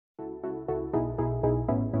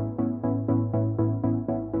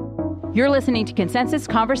You're listening to Consensus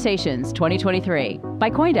Conversations 2023 by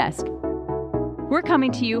CoinDesk. We're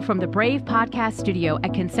coming to you from the Brave podcast studio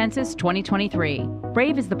at Consensus 2023.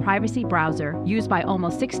 Brave is the privacy browser used by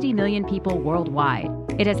almost 60 million people worldwide.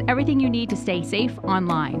 It has everything you need to stay safe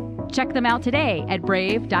online. Check them out today at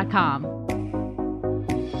brave.com.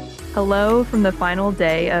 Hello from the final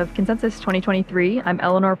day of Consensus 2023. I'm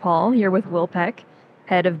Eleanor Paul, here with Will Peck,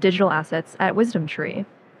 head of digital assets at WisdomTree.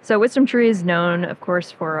 So WisdomTree is known, of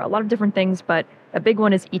course, for a lot of different things, but a big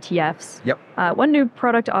one is ETFs. Yep. One new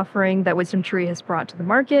product offering that WisdomTree has brought to the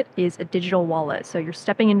market is a digital wallet. So you're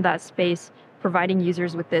stepping into that space, providing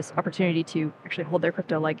users with this opportunity to actually hold their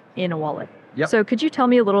crypto like in a wallet. Yep. So could you tell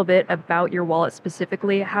me a little bit about your wallet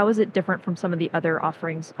specifically? How is it different from some of the other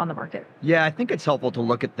offerings on the market? Yeah, I think it's helpful to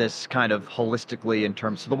look at this kind of holistically in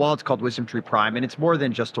terms of the wallet's called WisdomTree Prime, and it's more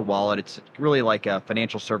than just a wallet. It's really like a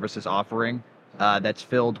financial services offering that's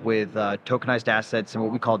filled with tokenized assets and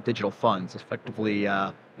what we call digital funds, effectively,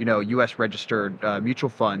 U.S. registered mutual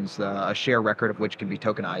funds, a share record of which can be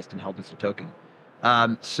tokenized and held as a token.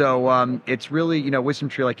 It's really,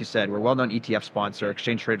 WisdomTree, like you said, we're a well-known ETF sponsor,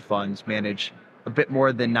 exchange-traded funds, manage a bit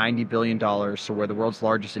more than $90 billion, so we're the world's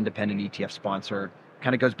largest independent ETF sponsor.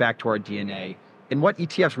 Kind of goes back to our DNA. And what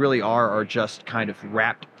ETFs really are just kind of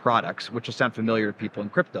wrapped products, which will sound familiar to people in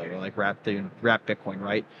crypto, like wrapped Bitcoin,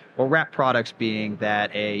 right? Well, wrapped products being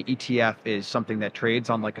that a ETF is something that trades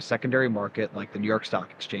on like a secondary market, like the New York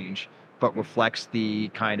Stock Exchange, but reflects the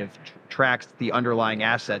kind of tracks the underlying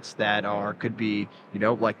assets that could be,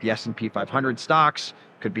 like the S&P 500 stocks,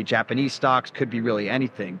 could be Japanese stocks, could be really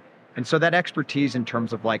anything. And so that expertise in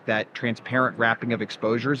terms of like that transparent wrapping of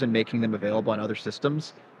exposures and making them available on other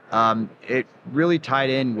systems, it really tied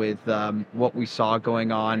in with what we saw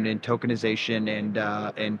going on in tokenization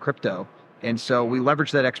and crypto. And so we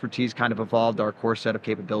leveraged that expertise, kind of evolved our core set of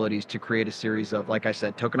capabilities to create a series of, like I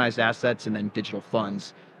said, tokenized assets and then digital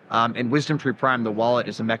funds. And WisdomTree Prime, the wallet,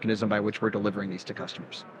 is a mechanism by which we're delivering these to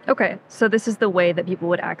customers. Okay, so this is the way that people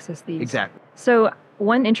would access these. Exactly. So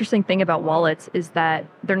one interesting thing about wallets is that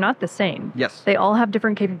they're not the same. Yes. They all have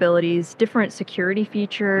different capabilities, different security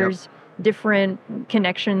features, different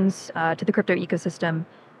connections to the crypto ecosystem.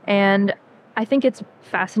 And I think it's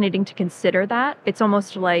fascinating to consider that. It's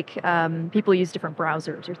almost like people use different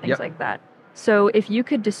browsers or things like that. So if you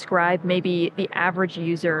could describe maybe the average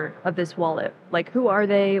user of this wallet, like who are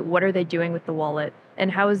they, what are they doing with the wallet,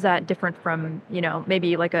 and how is that different from,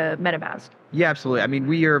 maybe like a MetaMask? Yeah, absolutely. I mean,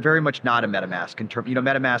 we are very much not a MetaMask.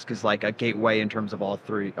 MetaMask is like a gateway in terms of all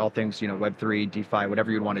things, Web3, DeFi,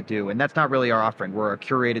 whatever you'd want to do. And that's not really our offering. We're a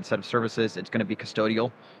curated set of services. It's going to be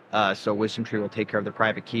custodial. So WisdomTree will take care of the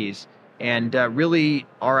private keys. And really,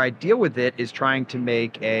 our idea with it is trying to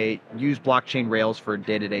use blockchain rails for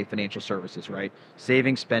day-to-day financial services, right?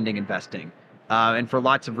 Saving, spending, investing. And for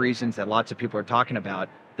lots of reasons that lots of people are talking about,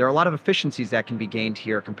 there are a lot of efficiencies that can be gained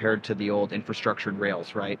here compared to the old infrastructured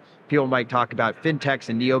rails, right? People might talk about fintechs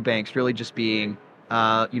and neobanks really just being,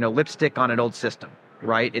 lipstick on an old system,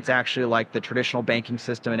 right? It's actually like the traditional banking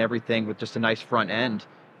system and everything with just a nice front end.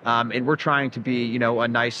 And we're trying to be, a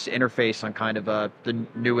nice interface on kind of the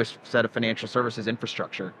newest set of financial services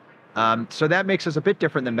infrastructure. So that makes us a bit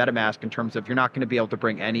different than MetaMask in terms of you're not going to be able to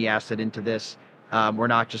bring any asset into this. We're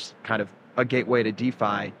not just kind of a gateway to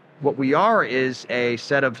DeFi. What we are is a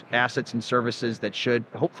set of assets and services that should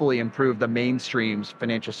hopefully improve the mainstream's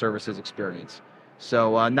financial services experience.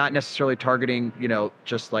 So not necessarily targeting,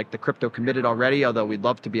 just like the crypto committed already, although we'd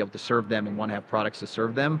love to be able to serve them and want to have products to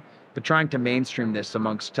serve them, but trying to mainstream this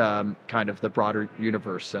amongst kind of the broader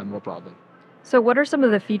universe more broadly. So what are some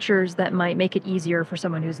of the features that might make it easier for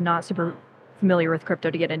someone who's not super familiar with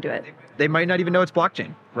crypto to get into it? They might not even know it's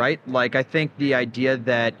blockchain, right? Like I think the idea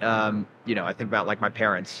that, I think about like my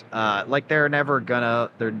parents, everyone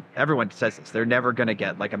says this, they're never going to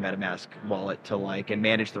get like a MetaMask wallet to and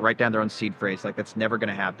manage write down their own seed phrase. Like that's never going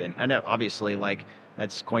to happen. And obviously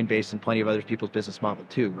that's Coinbase and plenty of other people's business model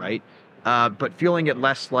too, right? But feeling it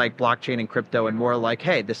less like blockchain and crypto and more like,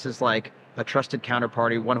 hey, this is like a trusted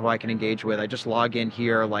counterparty, one who I can engage with. I just log in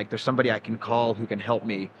here, like there's somebody I can call who can help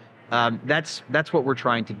me. That's what we're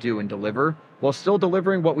trying to do and deliver, while still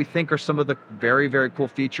delivering what we think are some of the very, very cool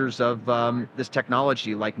features of this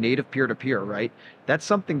technology, like native peer-to-peer, right? That's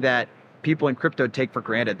something that people in crypto take for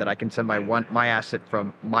granted, that I can send my asset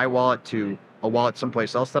from my wallet to a wallet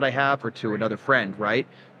someplace else that I have or to another friend, right?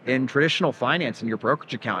 In traditional finance in your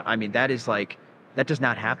brokerage account, I mean, that does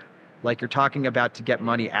not happen. Like you're talking about to get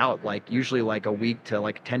money out, like usually like a week to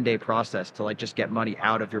like 10-day process to just get money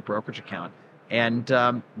out of your brokerage account.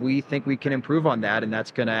 And we think we can improve on that, and that's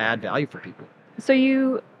going to add value for people. So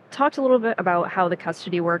you talked a little bit about how the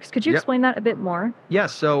custody works. Could you explain that a bit more? Yeah,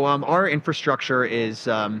 so our infrastructure is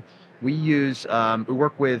we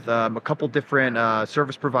work with a couple different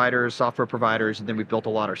service providers, software providers, and then we built a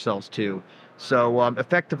lot ourselves too. So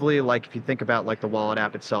effectively, like if you think about like the wallet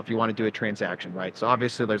app itself, you want to do a transaction, right? So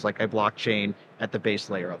obviously there's like a blockchain at the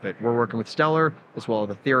base layer of it. We're working with Stellar as well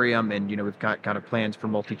as Ethereum, and we've got kind of plans for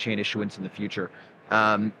multi-chain issuance in the future.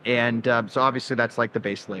 So obviously that's like the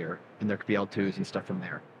base layer, and there could be L2s and stuff from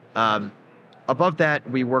there. Above that,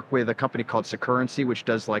 we work with a company called Securrency, which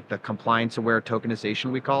does like the compliance-aware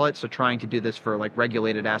tokenization, we call it. So trying to do this for like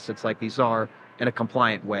regulated assets like these are in a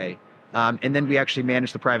compliant way. And then we actually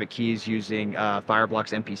manage the private keys using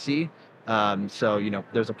Fireblocks MPC. So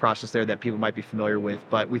there's a process there that people might be familiar with,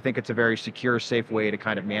 but we think it's a very secure, safe way to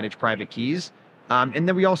kind of manage private keys. And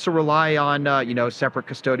then we also rely on, separate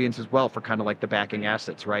custodians as well for kind of like the backing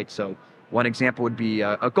assets, right? So one example would be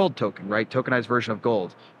a gold token, right? Tokenized version of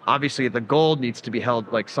gold. Obviously, the gold needs to be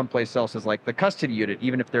held like someplace else as like the custody unit,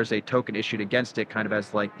 even if there's a token issued against it, kind of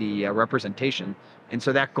as like the representation. And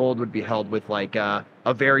so that gold would be held with like a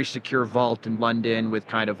very secure vault in London, with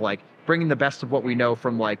kind of like bringing the best of what we know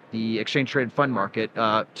from like the exchange traded fund market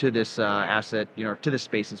to this asset, to this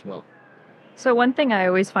space as well. So one thing I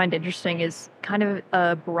always find interesting is kind of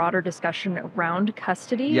a broader discussion around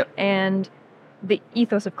custody and the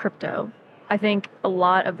ethos of crypto. I think a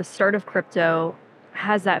lot of the start of crypto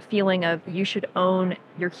has that feeling of you should own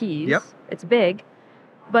your keys. Yep. It's big.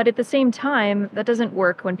 But at the same time, that doesn't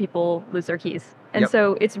work when people lose their keys. And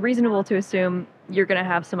so it's reasonable to assume you're going to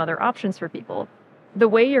have some other options for people. The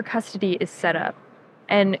way your custody is set up,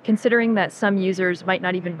 and considering that some users might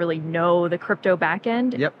not even really know the crypto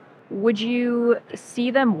backend, would you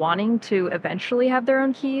see them wanting to eventually have their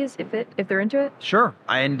own keys if they're into it? Sure.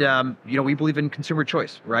 And, we believe in consumer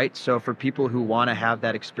choice, right? So for people who want to have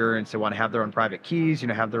that experience, they want to have their own private keys,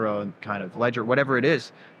 have their own kind of ledger, whatever it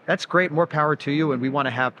is, that's great. More power to you. And we want to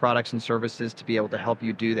have products and services to be able to help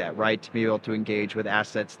you do that, right? To be able to engage with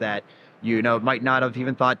assets that, might not have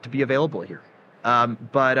even thought to be available here.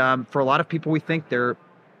 But for a lot of people, we think they're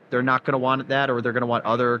not going to want that, or they're going to want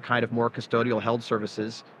other kind of more custodial held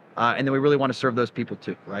services. And then we really want to serve those people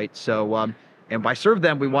too, right? So, and by serve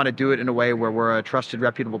them, we want to do it in a way where we're a trusted,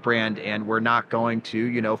 reputable brand, and we're not going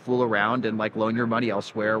to, fool around and like loan your money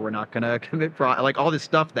elsewhere. We're not going to commit fraud, like all this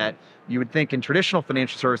stuff that you would think in traditional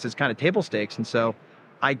financial services, kind of table stakes. And so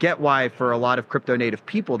I get why for a lot of crypto native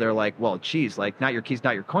people, they're like, well, geez, like not your keys,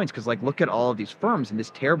 not your coins. Cause like, look at all of these firms and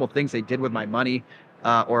these terrible things they did with my money,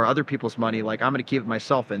 or other people's money. Like I'm going to keep it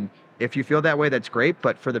myself. And if you feel that way, that's great.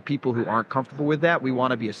 But for the people who aren't comfortable with that, we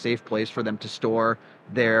want to be a safe place for them to store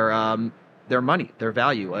their money, their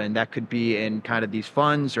value. And that could be in kind of these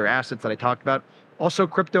funds or assets that I talked about. Also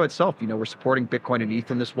crypto itself, we're supporting Bitcoin and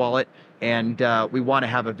ETH in this wallet. And we want to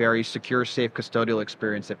have a very secure, safe custodial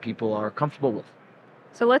experience that people are comfortable with.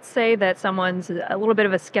 So let's say that someone's a little bit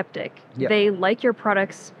of a skeptic. They like your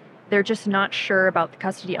products. They're just not sure about the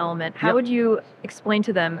custody element. How would you explain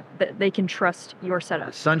to them that they can trust your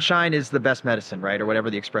setup? Sunshine is the best medicine, right? Or whatever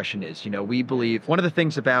the expression is. We believe one of the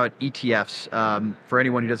things about ETFs, for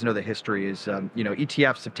anyone who doesn't know the history, is,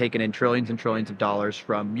 ETFs have taken in trillions and trillions of dollars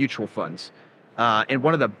from mutual funds. And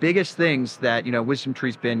one of the biggest things that,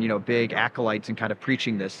 WisdomTree's been, big acolytes in kind of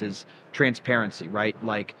preaching this is transparency, right?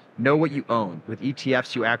 Like know what you own. With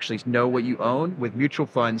ETFs, you actually know what you own. With mutual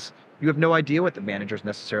funds, you have no idea what the manager's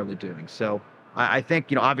necessarily doing. So I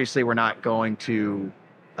think, obviously we're not going to,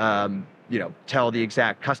 tell the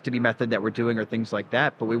exact custody method that we're doing or things like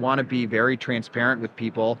that, but we want to be very transparent with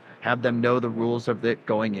people, have them know the rules of it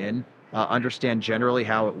going in, understand generally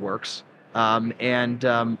how it works. And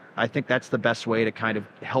I think that's the best way to kind of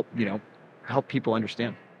help people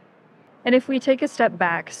understand. And if we take a step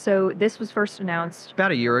back, so this was first announced about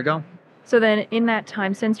a year ago. So then in that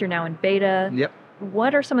time since, you're now in beta.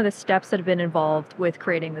 What are some of the steps that have been involved with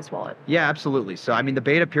creating this wallet? Yeah, absolutely. So, the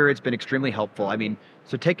beta period's been extremely helpful.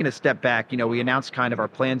 So taking a step back, we announced kind of our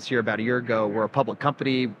plans here about a year ago. We're a public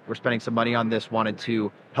company. We're spending some money on this, wanted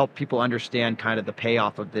to help people understand kind of the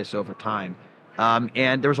payoff of this over time.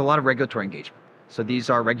 And there was a lot of regulatory engagement. So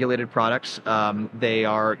these are regulated products. They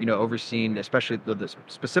are, overseen, especially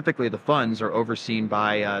specifically the funds are overseen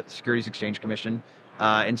by the Securities Exchange Commission.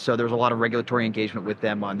 And so there was a lot of regulatory engagement with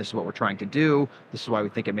them on this is what we're trying to do. This is why we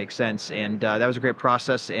think it makes sense. And that was a great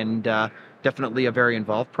process, and definitely a very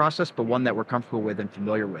involved process, but one that we're comfortable with and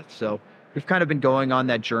familiar with. So we've kind of been going on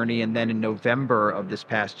that journey. And then in November of this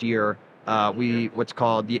past year,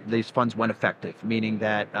 these funds went effective, meaning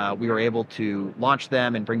that we were able to launch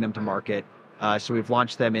them and bring them to market. So we've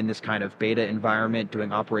launched them in this kind of beta environment,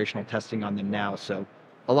 doing operational testing on them now. So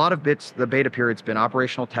a lot of the beta period's been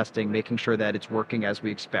operational testing, making sure that it's working as we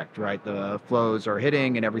expect, right? The flows are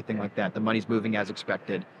hitting and everything like that. The money's moving as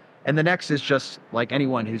expected. And the next is just like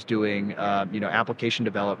anyone who's doing, application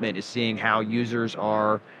development, is seeing how users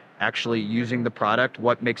are actually using the product,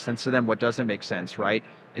 what makes sense to them, what doesn't make sense, right?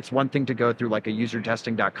 It's one thing to go through like a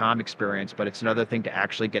usertesting.com experience, but it's another thing to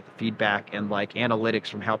actually get the feedback and like analytics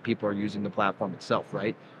from how people are using the platform itself,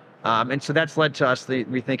 right? And so that's led to us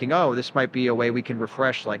rethinking, oh, this might be a way we can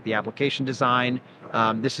refresh like the application design.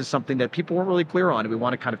 This is something that people weren't really clear on and we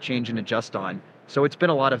want to kind of change and adjust on. So it's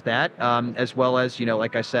been a lot of that, as well as,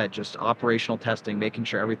 like I said, just operational testing, making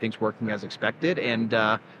sure everything's working as expected, and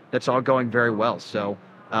that's all going very well. So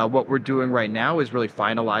what we're doing right now is really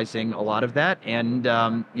finalizing a lot of that and,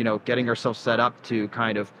 getting ourselves set up to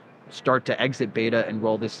kind of start to exit beta and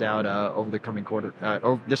roll this out over the coming quarter,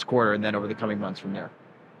 over this quarter, and then over the coming months from there.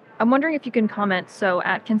 I'm wondering if you can comment. So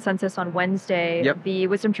at Consensus on Wednesday, Yep. the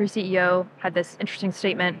WisdomTree CEO had this interesting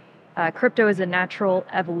statement. Crypto is a natural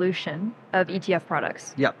evolution of ETF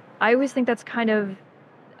products. Yep. I always think that's kind of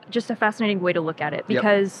just a fascinating way to look at it,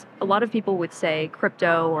 because a lot of people would say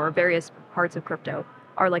crypto or various parts of crypto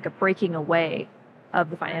are like a breaking away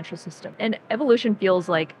of the financial system. And evolution feels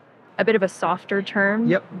like a bit of a softer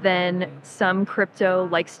term than some crypto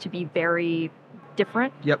likes to be very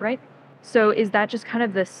different, right? So is that just kind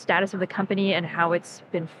of the status of the company and how it's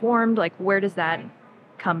been formed? Like, where does that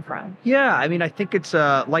come from? Yeah, I mean, I think it's,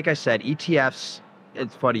 like I said, ETFs,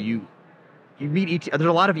 it's funny, you meet, there's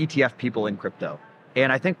a lot of ETF people in crypto.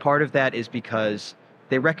 And I think part of that is because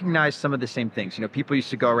they recognize some of the same things. People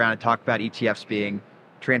used to go around and talk about ETFs being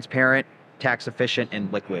transparent, tax efficient,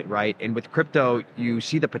 and liquid, right? And with crypto, you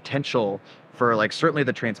see the potential for like certainly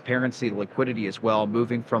the transparency, the liquidity as well,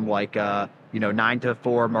 moving from like 9 to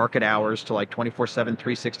 4 market hours to like 24/7,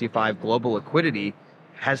 365 global liquidity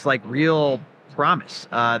has like real promise,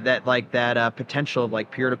 that potential of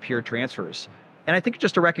like peer-to-peer transfers. And I think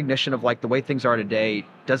just a recognition of like the way things are today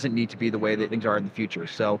doesn't need to be the way that things are in the future.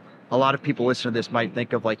 So a lot of people listening to this might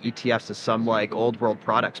think of like ETFs as some like old world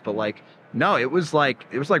products, but like, no, it was like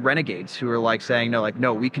renegades who were like saying,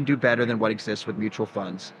 no, we can do better than what exists with mutual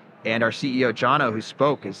funds. And our CEO, Jono, who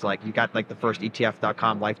spoke, is like, he got like the first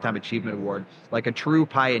ETF.com Lifetime Achievement Award, like a true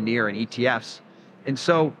pioneer in ETFs. And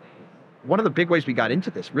so one of the big ways we got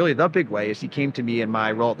into this, really the big way, is he came to me in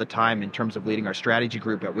my role at the time in terms of leading our strategy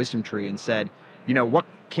group at WisdomTree and said, what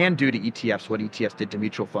can do to ETFs what ETFs did to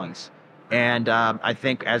mutual funds? And I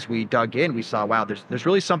think as we dug in, we saw, wow, there's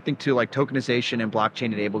really something to like tokenization and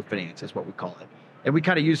blockchain-enabled finance is what we call it. And we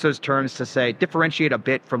kind of use those terms to say, differentiate a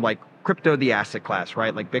bit from like crypto, the asset class,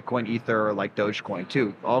 right? Like Bitcoin, Ether, or like Dogecoin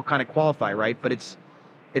too, all kind of qualify, right? But it's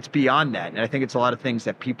beyond that. And I think it's a lot of things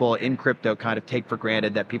that people in crypto kind of take for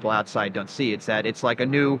granted that people outside don't see. It's that it's like a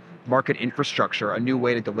new market infrastructure, a new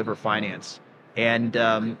way to deliver finance. And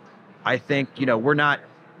I think, we're not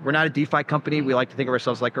a DeFi company. We like to think of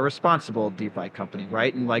ourselves like a responsible DeFi company,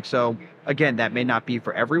 right? And like, so again, that may not be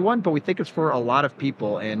for everyone, but we think it's for a lot of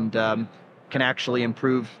people and can actually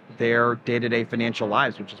improve their day-to-day financial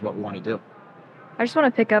lives, which is what we want to do. I just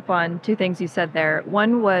want to pick up on two things you said there.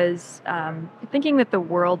 One was thinking that the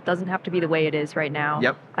world doesn't have to be the way it is right now.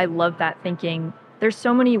 Yep. I love that thinking. There's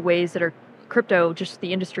so many ways that are crypto, just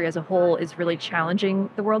the industry as a whole, is really challenging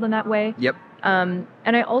the world in that way. Yep. And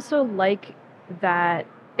I also like that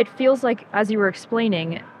it feels like, as you were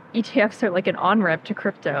explaining, ETFs are like an on-ramp to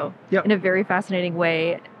crypto in a very fascinating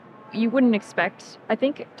way. You wouldn't expect, I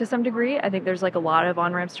think, to some degree. I think there's like a lot of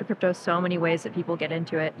on-ramps to crypto, so many ways that people get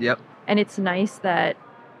into it. Yep. And it's nice that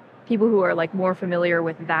people who are like more familiar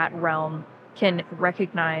with that realm can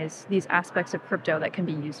recognize these aspects of crypto that can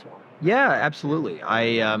be useful. Yeah, absolutely.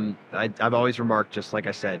 I've always remarked, just like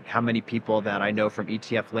I said, how many people that I know from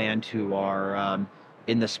ETF land who are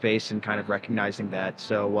in the space and kind of recognizing that.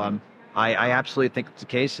 So I absolutely think it's the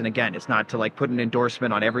case. And again, it's not to like put an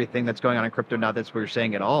endorsement on everything that's going on in crypto. Not that's what you're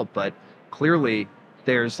saying at all, but clearly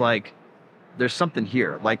there's something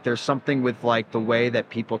here. Like there's something with like the way that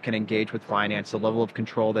people can engage with finance, the level of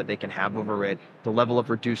control that they can have over it, the level of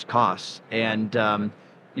reduced costs, and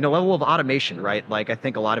level of automation, right? Like I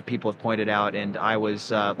think a lot of people have pointed out, and I was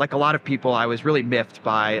like a lot of people, I was really miffed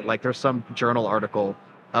by like there's some journal article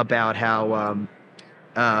about how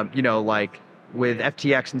like with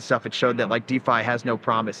FTX and stuff, it showed that like DeFi has no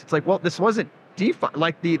promise. It's like, well, this wasn't DeFi.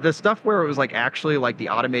 Like the stuff where it was like actually like the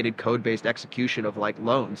automated code-based execution of like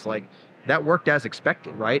loans, like that worked as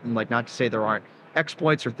expected, right? And like not to say there aren't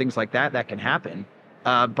exploits or things like that can happen.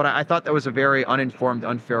 But I thought that was a very uninformed,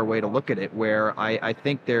 unfair way to look at it, where I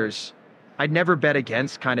think there's I'd never bet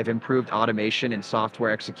against kind of improved automation and software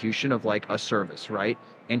execution of like a service, right?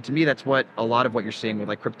 And to me, that's what a lot of what you're seeing with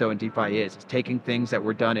like crypto and DeFi is taking things that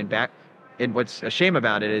were done in back. And what's a shame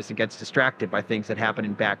about it is it gets distracted by things that happen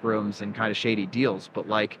in back rooms and kind of shady deals. But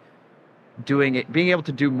like doing it, being able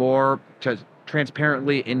to do more to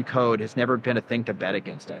transparently in code has never been a thing to bet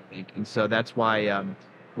against, I think. And so that's why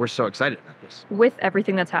we're so excited about this. With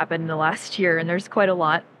everything that's happened in the last year, and there's quite a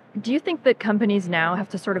lot, do you think that companies now have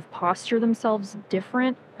to sort of posture themselves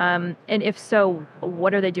different? And if so,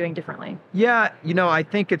 what are they doing differently? Yeah, I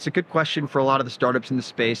think it's a good question for a lot of the startups in the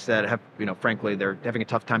space that have, frankly, they're having a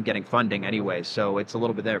tough time getting funding anyway. So it's a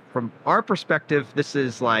little bit there. From our perspective, this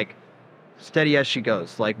is like steady as she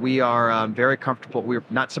goes. Like we are very comfortable. We're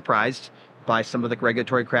not surprised by some of the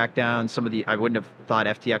regulatory crackdowns. I wouldn't have thought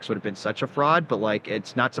FTX would have been such a fraud, but like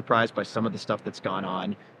it's not surprised by some of the stuff that's gone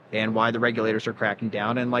on and why the regulators are cracking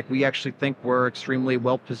down. And like, we actually think we're extremely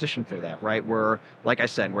well positioned for that, right? Like I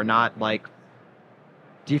said, we're not like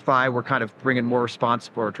DeFi, we're kind of bringing more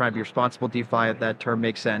responsible or trying to be responsible DeFi, if that term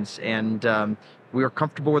makes sense. And we are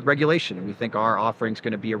comfortable with regulation. And we think our offering is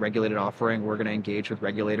going to be a regulated offering. We're going to engage with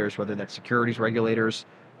regulators, whether that's securities regulators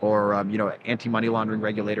or, anti-money laundering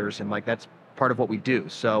regulators. And like, that's part of what we do.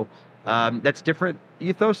 So that's different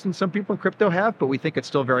ethos than some people in crypto have, but we think it's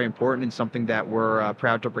still very important and something that we're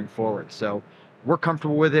proud to bring forward. So we're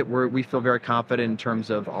comfortable with it. We feel very confident in terms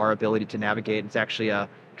of our ability to navigate. It's actually a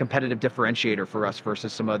competitive differentiator for us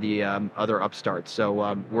versus some of the other upstarts.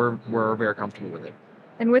 So we're very comfortable with it.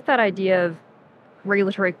 And with that idea of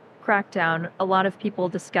regulatory crackdown, a lot of people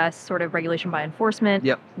discuss sort of regulation by enforcement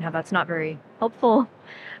and how that's not very helpful.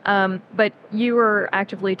 But you were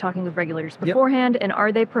actively talking with regulators beforehand, and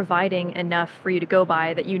are they providing enough for you to go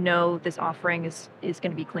by that this offering is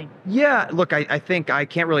going to be clean? Yeah, look, I think I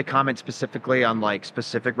can't really comment specifically on like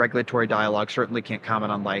specific regulatory dialogue. Certainly can't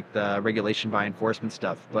comment on like the regulation by enforcement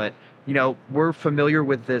stuff. But, we're familiar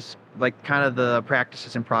with this, like kind of the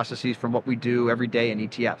practices and processes from what we do every day in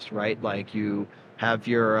ETFs, right? Like you have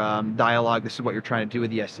your dialogue. This is what you're trying to do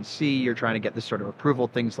with the SEC. You're trying to get this sort of approval,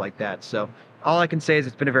 things like that. So all I can say is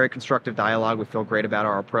it's been a very constructive dialogue. We feel great about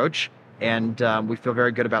our approach, and we feel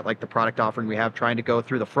very good about like the product offering we have, trying to go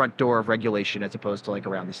through the front door of regulation as opposed to like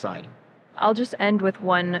around the side. I'll just end with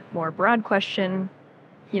one more broad question.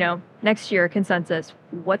 Next year, consensus,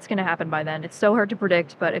 what's going to happen by then? It's so hard to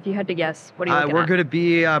predict, but if you had to guess, what are you looking at? We're going to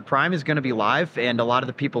be, Prime is going to be live, and a lot of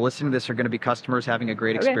the people listening to this are going to be customers having a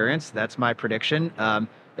great experience. That's my prediction.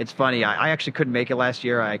 It's funny, I actually couldn't make it last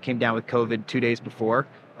year. I came down with COVID 2 days before,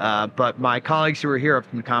 but my colleagues who were here have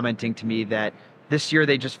been commenting to me that this year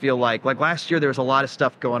they just feel like last year there was a lot of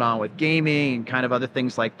stuff going on with gaming and kind of other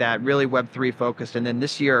things like that, really Web3 focused, and then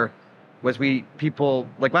this year, last year people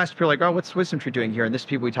were like, oh, what's WisdomTree doing here? And this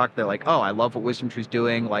people we talked to, like, oh, I love what WisdomTree's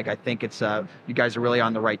doing. Like, I think it's, you guys are really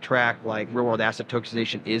on the right track. Like, real world asset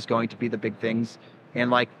tokenization is going to be the big things.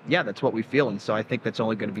 And like, yeah, that's what we feel. And so I think that's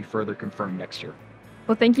only going to be further confirmed next year.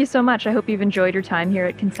 Well, thank you so much. I hope you've enjoyed your time here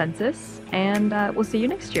at Consensus, and we'll see you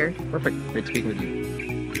next year. Perfect. Great speaking with you.